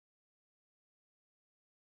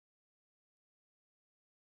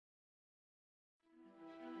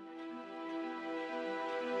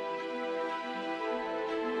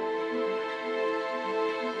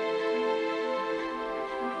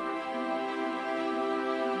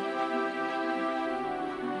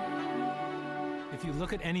If you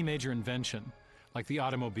look at any major invention, like the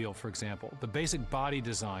automobile, for example, the basic body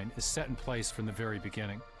design is set in place from the very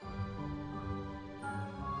beginning.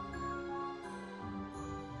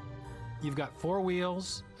 You've got four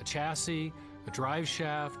wheels, a chassis, a drive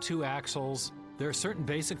shaft, two axles. There are certain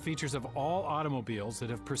basic features of all automobiles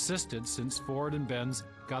that have persisted since Ford and Benz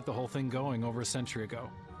got the whole thing going over a century ago.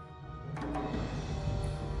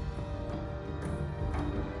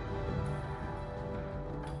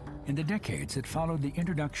 In the decades that followed the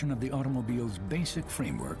introduction of the automobile's basic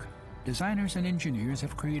framework, designers and engineers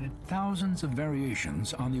have created thousands of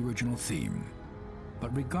variations on the original theme.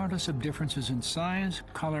 But regardless of differences in size,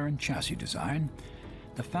 color, and chassis design,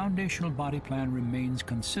 the foundational body plan remains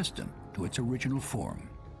consistent to its original form.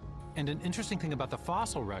 And an interesting thing about the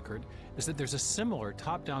fossil record is that there's a similar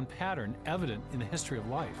top-down pattern evident in the history of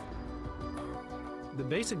life. The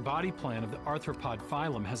basic body plan of the arthropod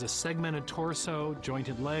phylum has a segmented torso,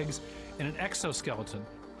 jointed legs, and an exoskeleton,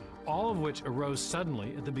 all of which arose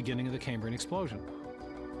suddenly at the beginning of the Cambrian explosion.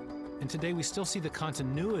 And today we still see the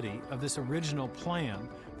continuity of this original plan,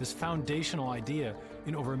 this foundational idea,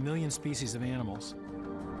 in over 1 million species of animals.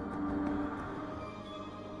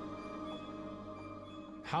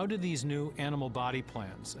 How did these new animal body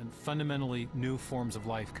plans and fundamentally new forms of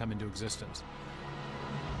life come into existence?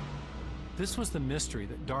 This was the mystery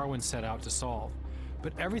that Darwin set out to solve.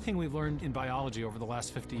 But everything we've learned in biology over the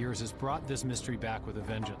last 50 years has brought this mystery back with a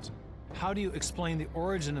vengeance. How do you explain the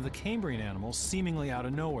origin of the Cambrian animals seemingly out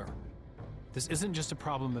of nowhere? This isn't just a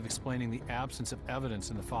problem of explaining the absence of evidence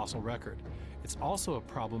in the fossil record. It's also a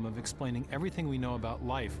problem of explaining everything we know about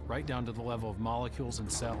life, right down to the level of molecules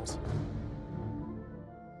and cells.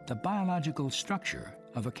 The biological structure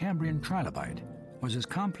of a Cambrian trilobite was as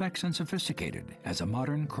complex and sophisticated as a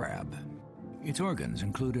modern crab. Its organs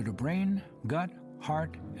included a brain, gut,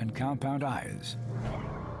 heart, and compound eyes.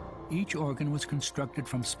 Each organ was constructed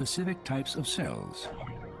from specific types of cells.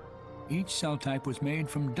 Each cell type was made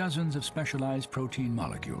from dozens of specialized protein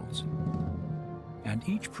molecules. And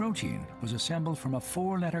each protein was assembled from a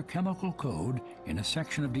 4-letter chemical code in a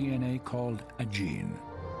section of DNA called a gene.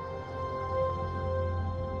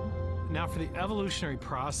 Now, for the evolutionary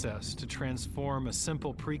process to transform a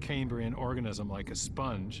simple Precambrian organism like a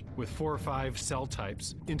sponge with 4 or 5 cell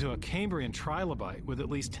types into a Cambrian trilobite with at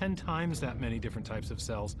least 10 times that many different types of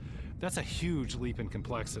cells, that's a huge leap in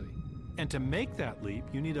complexity. And to make that leap,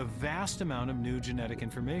 you need a vast amount of new genetic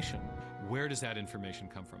information. Where does that information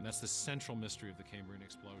come from? That's the central mystery of the Cambrian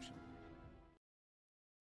explosion.